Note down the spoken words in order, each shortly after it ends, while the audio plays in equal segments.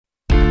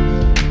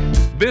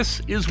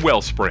This is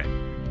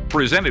Wellspring,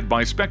 presented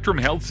by Spectrum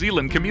Health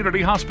Zeeland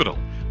Community Hospital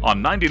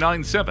on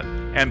 99.7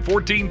 and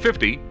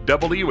 1450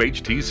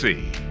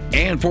 WHTC.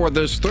 And for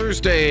this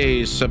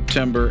Thursday,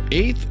 September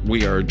 8th,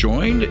 we are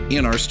joined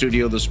in our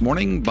studio this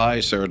morning by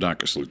Sarah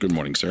Dockersloot. Good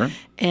morning, Sarah.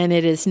 And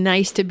it is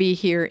nice to be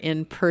here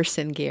in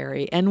person,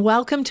 Gary. And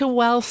welcome to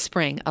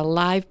Wellspring, a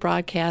live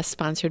broadcast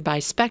sponsored by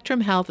Spectrum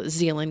Health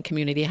Zeeland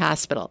Community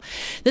Hospital.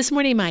 This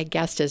morning, my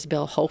guest is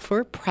Bill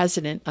Hofer,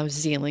 president of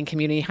Zeeland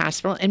Community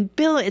Hospital. And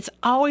Bill, it's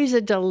always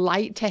a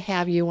delight to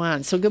have you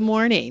on. So good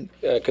morning.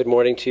 Good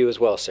morning to you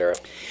as well, Sarah.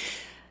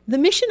 The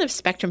mission of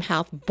Spectrum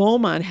Health,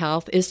 Beaumont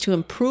Health, is to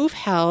improve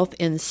health,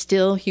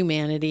 instill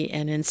humanity,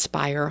 and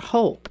inspire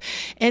hope.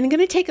 And I'm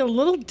going to take a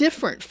little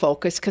different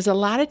focus because a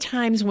lot of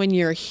times when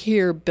you're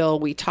here, Bill,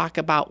 we talk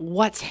about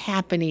what's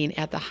happening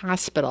at the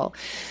hospital.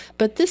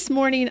 But this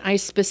morning, I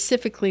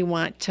specifically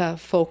want to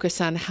focus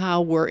on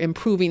how we're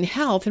improving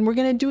health, and we're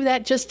going to do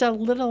that just a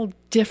little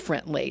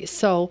differently.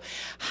 So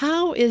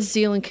how is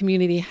Zeeland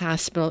Community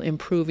Hospital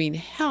improving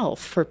health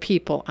for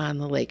people on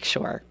the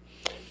lakeshore?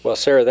 Well,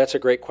 Sarah, that's a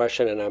great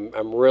question, and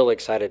I'm really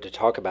excited to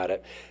talk about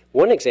it.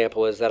 One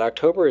example is that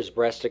October is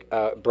Breast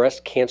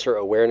Cancer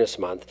Awareness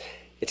Month.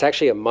 It's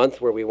actually a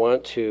month where we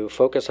want to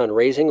focus on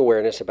raising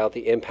awareness about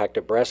the impact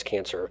of breast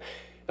cancer.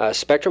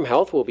 Spectrum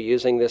Health will be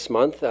using this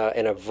month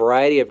in a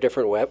variety of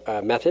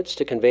different methods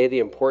to convey the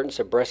importance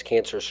of breast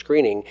cancer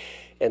screening,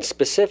 and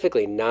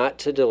specifically not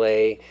to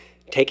delay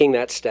taking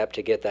that step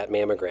to get that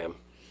mammogram.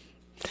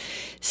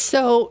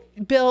 So,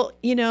 Bill,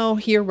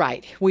 you're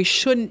right. We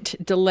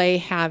shouldn't delay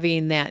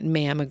having that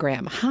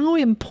mammogram. How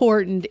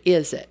important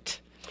is it?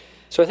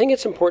 So I think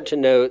it's important to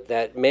note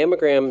that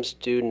mammograms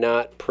do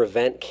not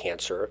prevent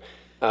cancer,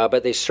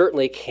 but they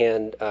certainly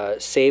can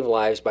save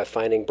lives by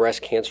finding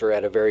breast cancer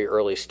at a very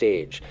early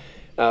stage.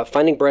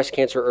 Finding breast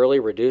cancer early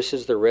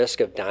reduces the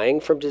risk of dying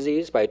from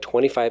disease by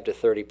 25 to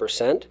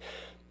 30%.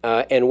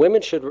 And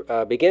women should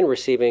begin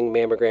receiving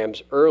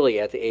mammograms early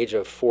at the age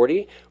of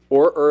 40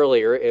 or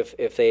earlier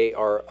if they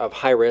are of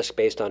high risk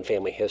based on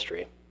family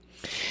history.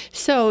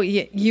 So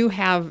you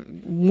have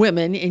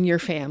women in your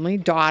family,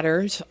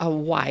 daughters, a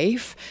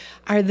wife.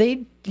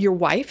 Your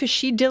wife, is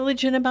she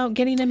diligent about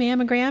getting a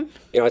mammogram?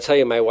 I tell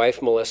you, my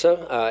wife,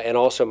 Melissa, and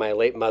also my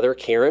late mother,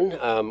 Karen,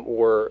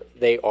 were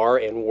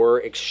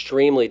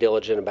extremely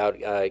diligent about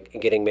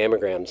getting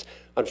mammograms.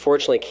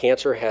 Unfortunately,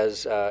 cancer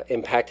has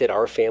impacted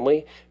our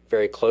family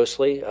very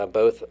closely,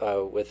 both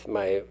with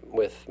my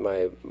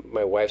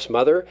wife's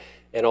mother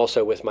and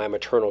also with my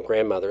maternal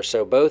grandmother.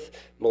 So both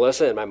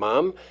Melissa and my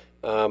mom,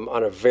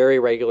 on a very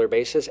regular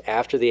basis,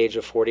 after the age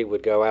of 40,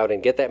 would go out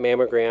and get that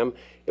mammogram.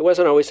 It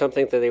wasn't always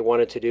something that they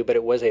wanted to do, but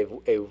it was a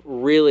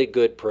really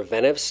good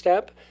preventive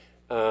step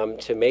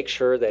to make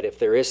sure that if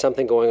there is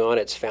something going on,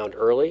 it's found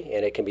early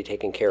and it can be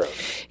taken care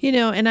of.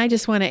 And I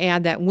just want to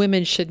add that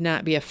women should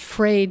not be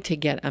afraid to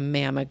get a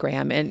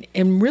mammogram.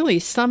 And really,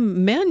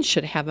 some men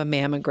should have a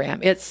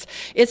mammogram.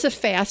 It's a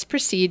fast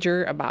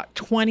procedure, about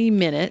 20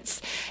 minutes.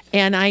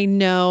 And I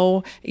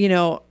know,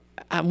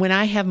 when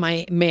I have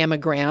my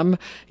mammogram,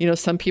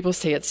 some people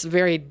say it's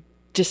very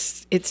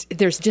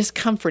there's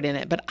discomfort in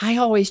it, but I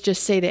always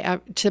just say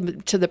to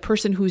the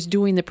person who's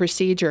doing the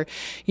procedure,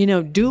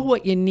 do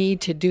what you need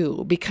to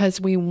do,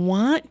 because we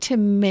want to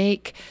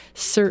make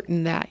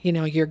certain that,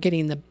 you're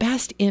getting the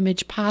best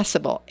image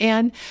possible.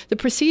 And the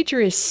procedure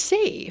is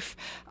safe.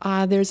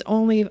 There's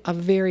only a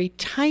very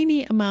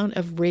tiny amount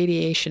of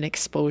radiation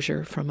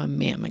exposure from a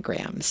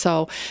mammogram.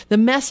 So the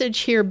message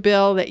here,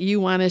 Bill, that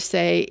you want to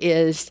say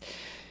is,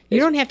 you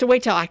don't have to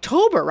wait till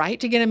October, right,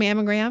 to get a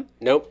mammogram?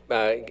 Nope.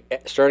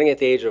 Starting at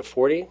the age of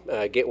 40,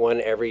 get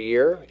one every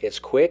year. It's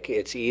quick,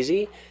 it's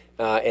easy,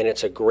 and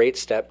it's a great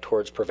step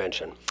towards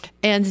prevention.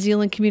 And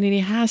Zeeland Community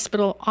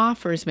Hospital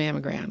offers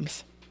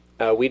mammograms.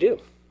 We do.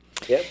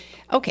 Yep.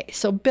 Okay,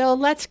 so Bill,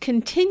 let's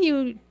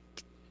continue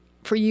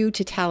for you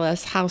to tell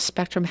us how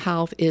Spectrum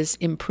Health is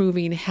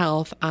improving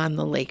health on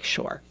the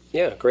lakeshore.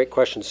 Yeah, great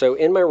question. So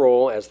in my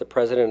role as the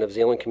president of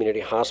Zeeland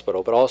Community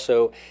Hospital, but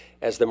also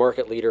as the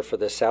market leader for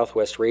the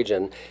Southwest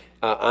region,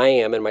 I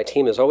am, and my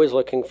team is always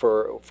looking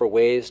for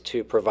ways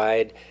to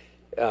provide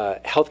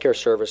healthcare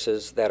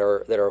services that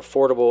are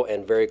affordable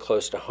and very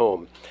close to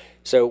home.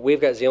 So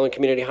we've got Zeeland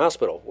Community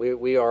Hospital.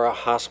 We are a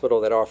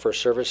hospital that offers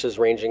services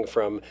ranging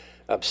from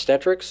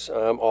obstetrics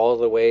all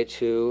the way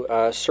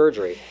to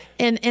surgery.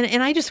 And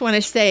I just want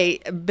to say,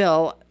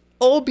 Bill,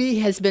 OB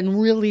has been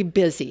really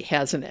busy,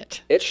 hasn't it?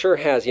 It sure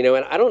has, and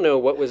I don't know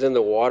what was in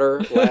the water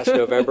last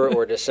November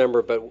or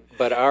December,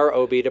 but our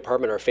OB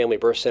department, our Family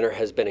Birth Center,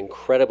 has been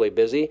incredibly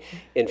busy.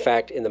 In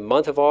fact, in the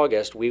month of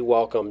August, we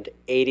welcomed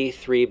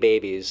 83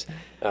 babies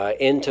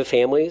into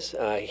families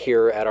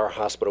here at our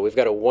hospital. We've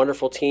got a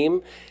wonderful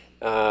team,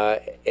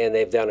 and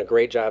they've done a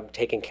great job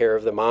taking care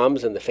of the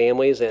moms and the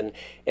families. And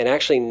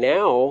actually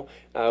now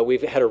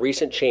we've had a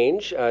recent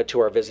change to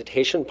our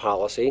visitation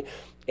policy.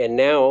 And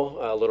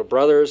now little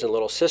brothers and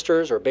little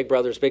sisters, or big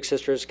brothers, big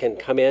sisters, can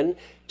come in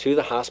to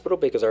the hospital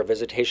because our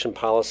visitation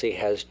policy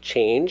has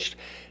changed.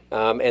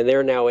 And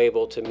they're now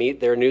able to meet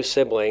their new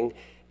sibling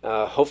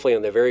hopefully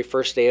on the very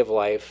first day of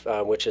life,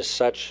 which is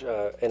such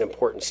an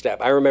important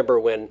step. I remember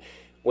when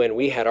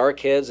we had our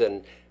kids,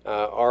 and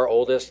our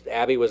oldest,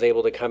 Abby, was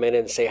able to come in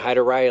and say hi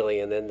to Riley,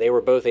 and then they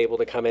were both able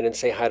to come in and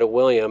say hi to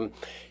William.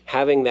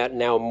 Having that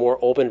now more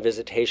open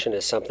visitation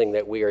is something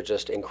that we are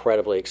just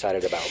incredibly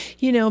excited about.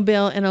 You know,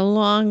 Bill, and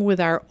along with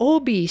our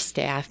OB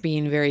staff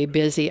being very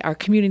busy, our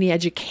community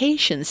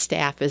education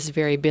staff is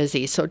very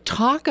busy. So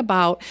talk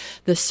about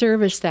the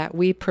service that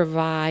we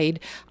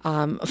provide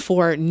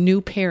for new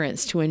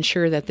parents to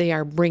ensure that they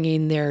are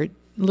bringing their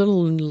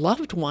little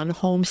loved one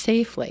home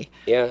safely.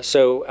 Yeah,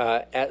 so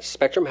at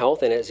Spectrum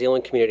Health and at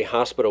Zeeland Community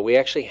Hospital, we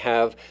actually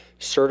have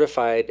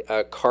certified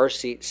car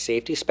seat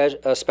safety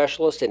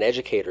specialists and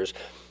educators.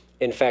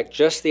 In fact,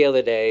 just the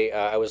other day,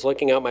 I was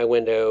looking out my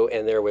window,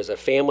 and there was a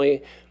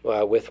family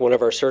with one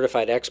of our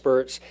certified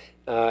experts,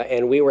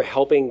 and we were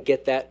helping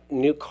get that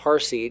new car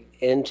seat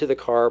into the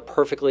car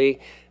perfectly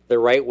the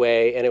right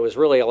way. And it was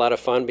really a lot of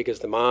fun because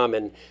the mom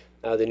and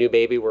the new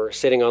baby were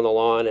sitting on the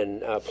lawn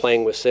and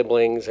playing with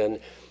siblings. And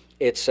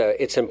it's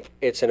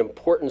an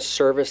important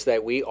service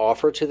that we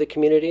offer to the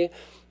community.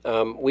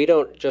 We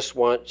don't just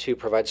want to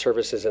provide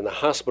services in the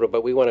hospital,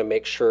 but we want to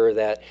make sure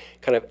that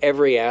kind of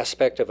every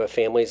aspect of a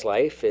family's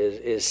life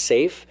is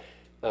safe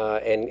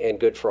and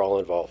good for all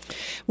involved.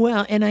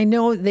 Well, and I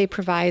know they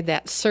provide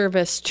that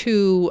service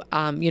to,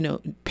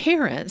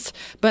 parents,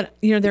 but,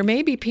 there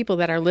may be people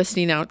that are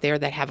listening out there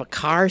that have a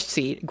car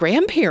seat,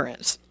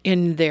 grandparents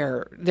in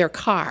their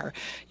car.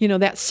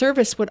 That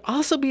service would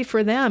also be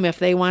for them if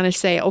they want to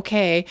say,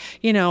 okay,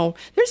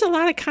 there's a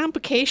lot of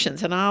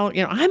complications, and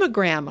I'm a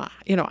grandma.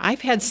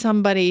 I've had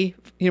somebody,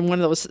 one of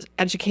those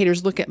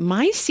educators look at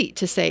my seat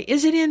to say,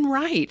 is it in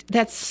right?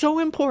 That's so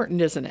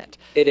important, isn't it?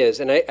 It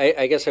is. And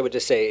I guess I would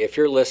just say, if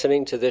you're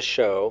listening to this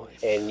show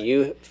and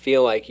you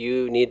feel like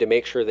you need to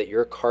make sure that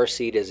your car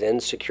seat is in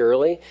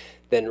securely,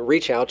 then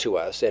reach out to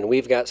us, and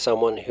we've got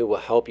someone who will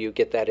help you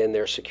get that in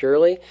there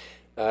securely.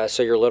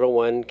 So your little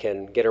one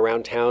can get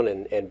around town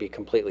and be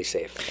completely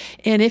safe.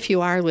 And if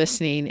you are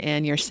listening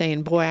and you're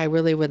saying, boy, I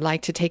really would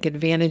like to take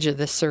advantage of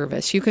this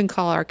service, you can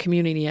call our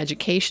community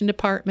education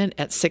department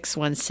at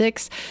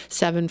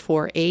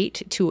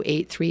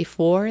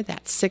 616-748-2834.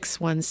 That's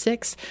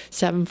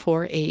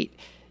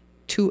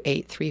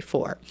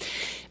 616-748-2834.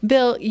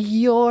 Bill,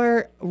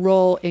 your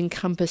role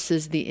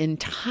encompasses the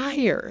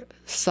entire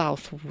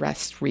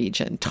Southwest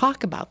region.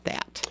 Talk about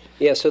that.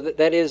 Yeah, so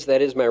that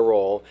is my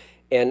role.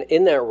 And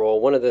in that role,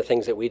 one of the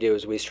things that we do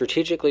is we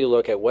strategically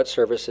look at what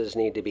services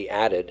need to be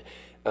added.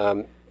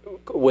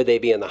 Would they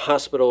be in the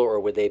hospital, or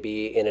would they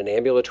be in an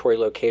ambulatory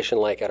location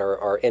like at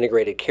our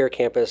integrated care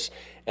campus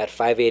at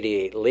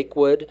 588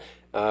 Lakewood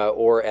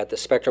or at the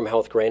Spectrum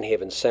Health Grand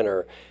Haven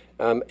Center?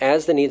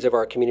 As the needs of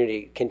our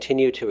community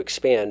continue to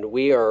expand,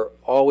 we are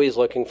always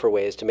looking for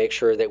ways to make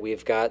sure that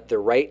we've got the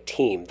right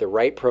team, the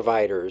right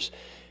providers,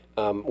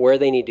 where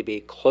they need to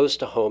be close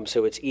to home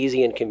so it's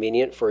easy and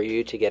convenient for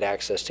you to get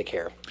access to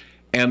care.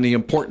 And the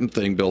important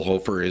thing, Bill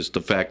Hofer, is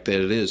the fact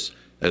that it is,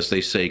 as they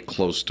say,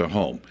 close to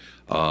home.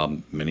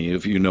 Many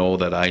of you know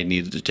that I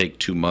needed to take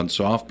 2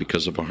 months off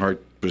because of a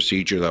heart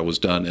procedure that was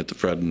done at the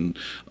Fred and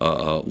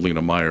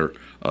Lena Meyer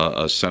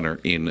Center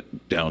in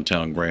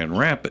downtown Grand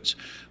Rapids.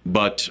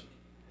 But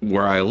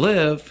where I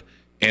live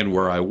and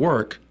where I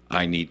work,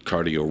 I need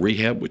cardio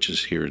rehab, which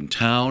is here in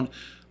town.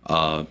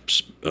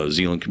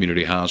 Zeeland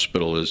Community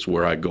Hospital is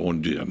where I go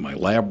and do my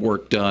lab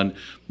work done.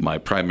 My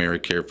primary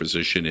care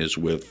physician is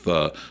with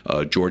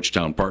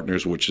Georgetown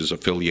Partners, which is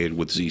affiliated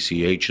with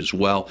ZCH as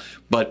well.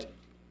 But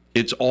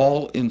it's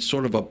all in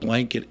sort of a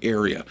blanket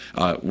area.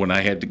 When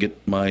I had to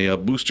get my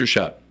booster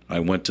shot,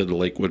 I went to the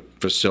Lakewood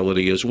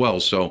facility as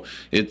well. So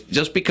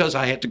just because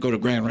I had to go to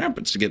Grand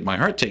Rapids to get my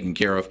heart taken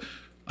care of,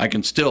 I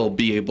can still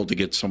be able to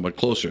get somewhat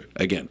closer.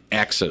 Again,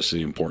 access is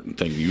the important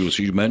thing, as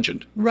you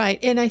mentioned. Right.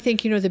 And I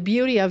think, the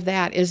beauty of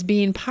that is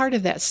being part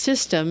of that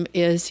system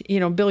is,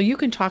 Bill, you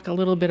can talk a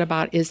little bit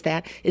about it's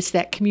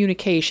that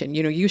communication.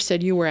 You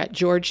said you were at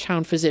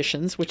Georgetown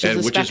Physicians, which is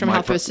a Spectrum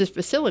Health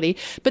facility,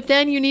 but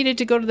then you needed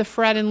to go to the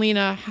Fred and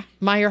Lena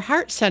Meyer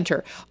Heart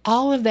Center.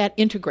 All of that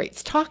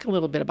integrates. Talk a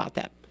little bit about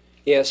that.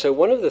 Yeah, so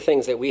one of the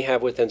things that we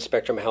have within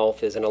Spectrum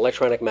Health is an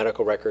electronic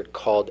medical record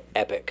called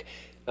EPIC.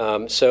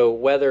 So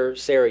whether,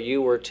 Sarah,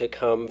 you were to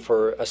come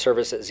for a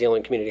service at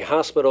Zeeland Community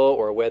Hospital,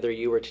 or whether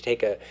you were to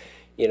take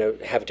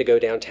have to go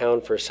downtown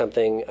for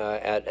something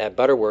at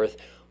Butterworth,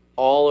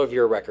 all of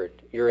your record,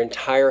 your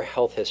entire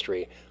health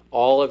history,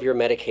 all of your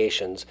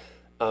medications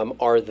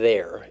are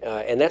there.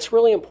 And that's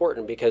really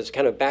important because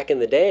kind of back in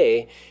the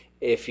day,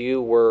 if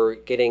you were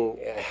getting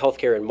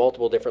healthcare in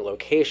multiple different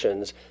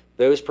locations,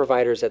 those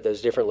providers at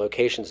those different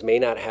locations may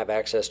not have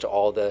access to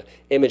all the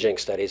imaging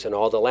studies and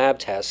all the lab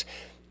tests.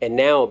 And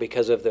now,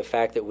 because of the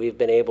fact that we've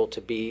been able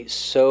to be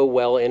so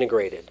well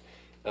integrated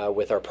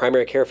with our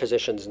primary care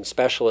physicians and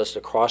specialists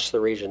across the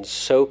region,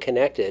 so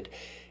connected,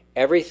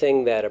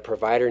 everything that a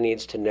provider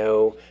needs to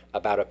know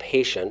about a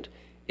patient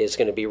is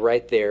going to be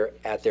right there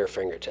at their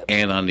fingertips.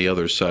 And on the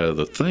other side of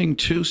the thing,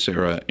 too,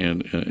 Sarah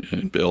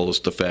and Bill,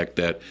 is the fact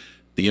that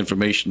the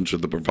information to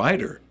the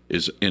provider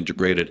is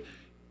integrated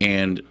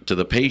and to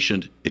the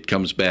patient, it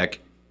comes back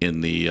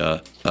in the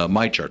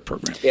MyChart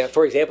program. Yeah,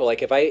 for example,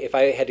 like if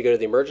I had to go to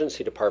the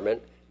emergency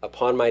department,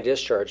 upon my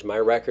discharge, my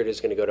record is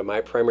going to go to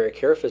my primary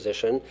care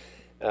physician,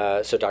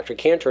 so Dr.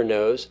 Cantor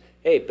knows,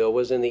 hey, Bill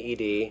was in the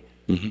ED.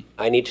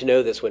 I need to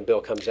know this when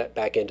Bill comes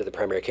back into the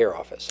primary care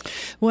office.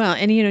 Well,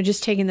 and,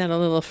 just taking that a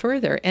little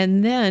further,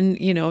 and then,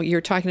 you're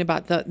talking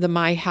about the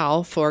My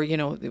Health or,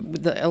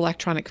 the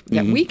electronic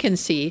that we can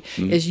see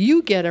is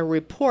you get a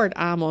report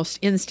almost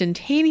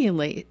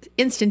instantaneously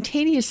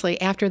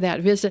after that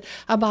visit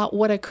about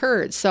what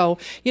occurred. So,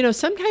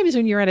 sometimes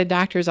when you're at a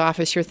doctor's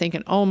office, you're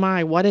thinking, oh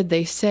my, what did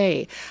they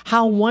say?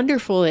 How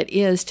wonderful it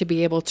is to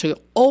be able to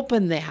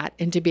open that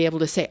and to be able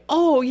to say,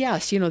 oh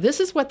yes,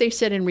 this is what they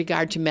said in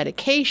regard to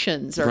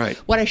medications or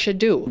what I should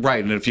do.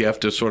 Right, and if you have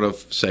to sort of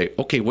say,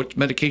 okay, what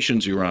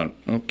medications you're on?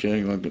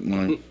 Okay, look at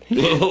my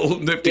little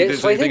nifty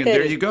thing, and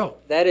there you go.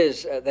 That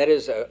is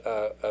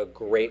a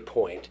great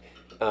point.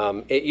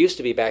 It used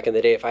to be back in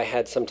the day, if I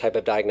had some type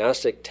of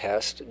diagnostic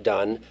test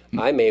done,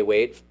 I may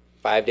wait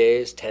 5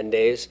 days, 10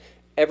 days.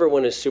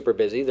 Everyone is super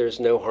busy. There's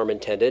no harm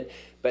intended.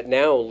 But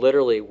now,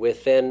 literally,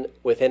 within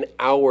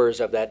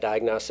hours of that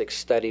diagnostic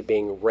study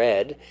being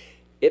read,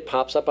 it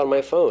pops up on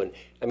my phone.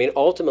 I mean,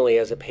 ultimately,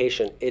 as a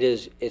patient,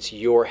 it's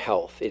your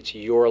health, it's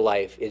your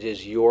life, it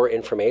is your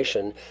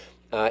information.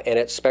 And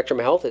at Spectrum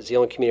Health at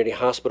Zeeland Community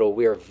Hospital,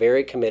 we are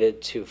very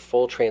committed to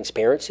full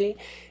transparency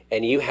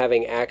and you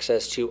having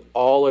access to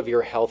all of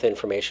your health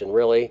information,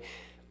 really,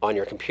 on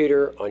your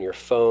computer, on your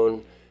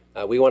phone.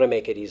 We want to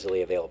make it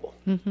easily available.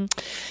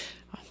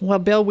 Well,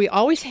 Bill, we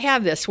always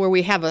have this where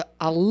we have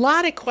a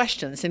lot of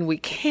questions and we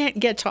can't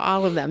get to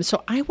all of them.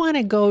 So I want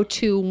to go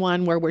to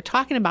one where we're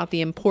talking about the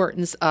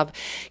importance of,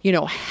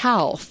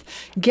 health.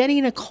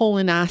 Getting a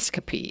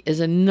colonoscopy is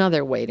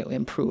another way to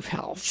improve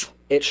health.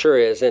 It sure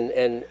is. And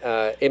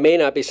it may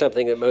not be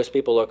something that most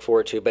people look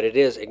forward to, but it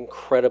is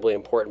incredibly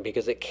important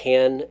because it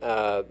can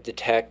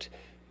detect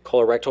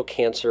colorectal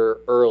cancer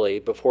early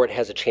before it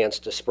has a chance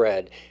to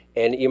spread.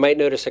 And you might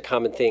notice a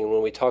common thing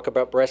when we talk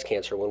about breast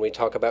cancer, when we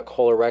talk about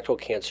colorectal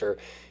cancer,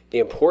 the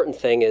important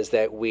thing is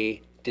that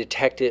we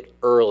detect it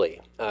early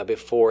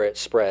before it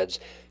spreads.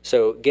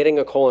 So getting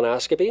a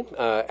colonoscopy,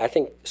 I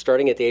think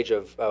starting at the age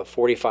of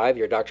 45,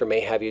 your doctor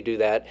may have you do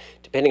that,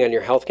 depending on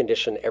your health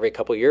condition, every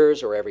couple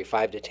years or every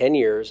 5 to 10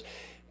 years.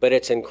 But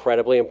it's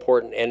incredibly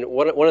important. And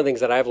one of the things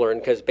that I've learned,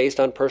 because based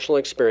on personal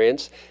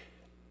experience,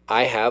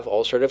 I have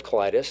ulcerative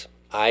colitis.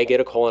 I get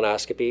a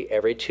colonoscopy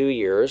every 2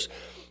 years.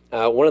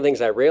 One of the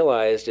things I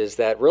realized is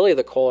that really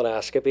the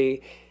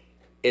colonoscopy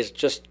is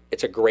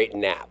it's a great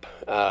nap.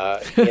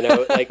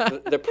 Like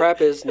the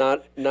prep is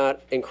not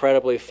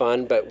incredibly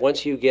fun, but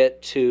once you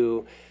get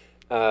to,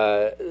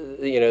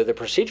 the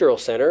procedural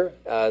center,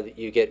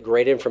 you get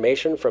great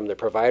information from the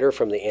provider,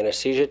 from the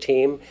anesthesia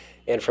team,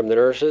 and from the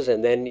nurses,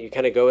 and then you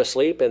kind of go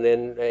asleep, and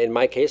then in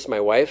my case, my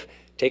wife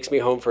takes me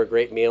home for a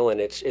great meal, and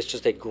it's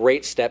just a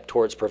great step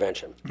towards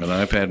prevention. And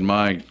I've had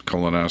my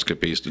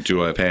colonoscopies, the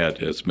two I've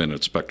had, it's been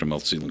at Spectrum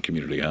Health Zeeland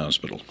Community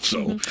Hospital.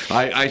 So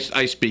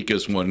I speak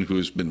as one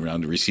who's been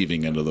around the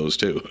receiving end of those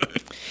too.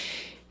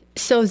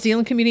 So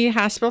Zeeland Community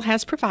Hospital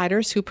has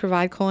providers who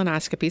provide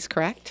colonoscopies,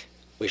 correct?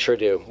 We sure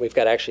do. We've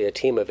got actually a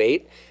team of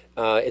 8.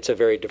 It's a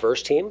very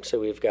diverse team, so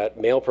we've got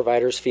male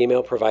providers,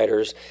 female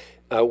providers.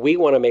 We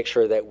want to make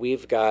sure that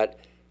we've got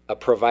a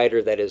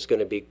provider that is going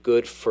to be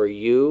good for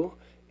you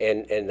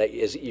and that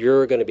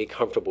you're going to be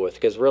comfortable with,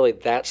 because really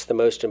that's the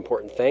most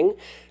important thing.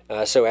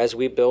 So as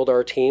we build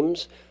our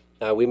teams,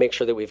 we make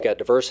sure that we've got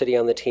diversity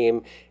on the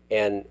team,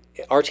 and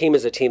our team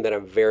is a team that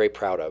I'm very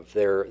proud of.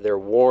 They're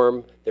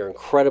warm, they're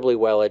incredibly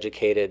well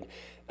educated,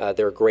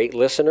 they're great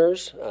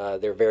listeners,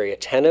 they're very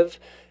attentive,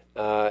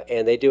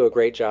 and they do a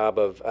great job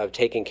of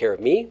taking care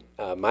of me,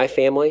 my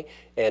family,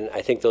 and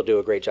I think they'll do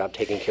a great job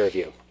taking care of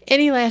you.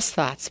 Any last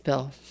thoughts,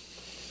 Bill?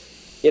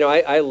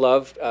 I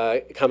love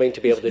coming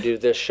to be able to do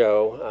this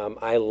show.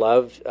 I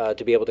love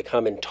to be able to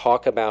come and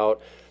talk about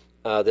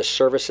the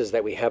services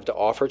that we have to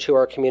offer to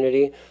our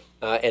community.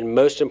 And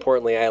most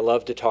importantly, I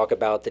love to talk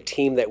about the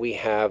team that we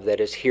have that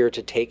is here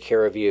to take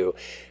care of you.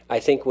 I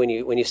think when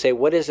you say,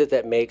 what is it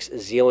that makes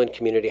Zeeland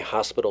Community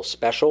Hospital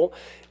special?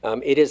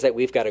 It is that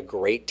we've got a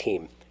great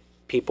team.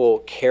 People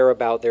care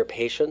about their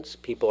patients.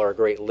 People are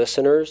great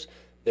listeners.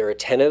 They're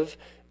attentive.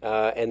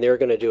 And they're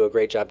going to do a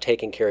great job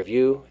taking care of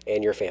you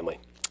and your family.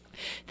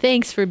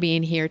 Thanks for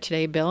being here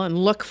today, Bill, and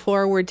look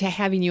forward to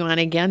having you on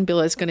again. Bill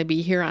is going to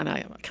be here on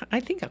I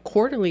think a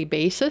quarterly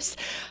basis.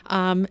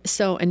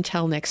 So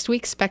until next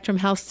week, Spectrum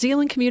Health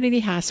Zeeland Community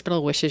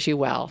Hospital wishes you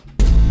well.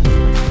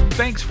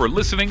 Thanks for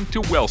listening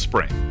to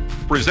Wellspring,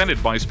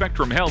 presented by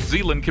Spectrum Health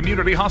Zeeland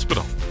Community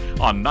Hospital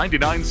on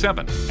 99.7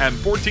 and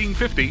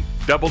 1450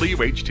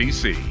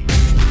 WHTC.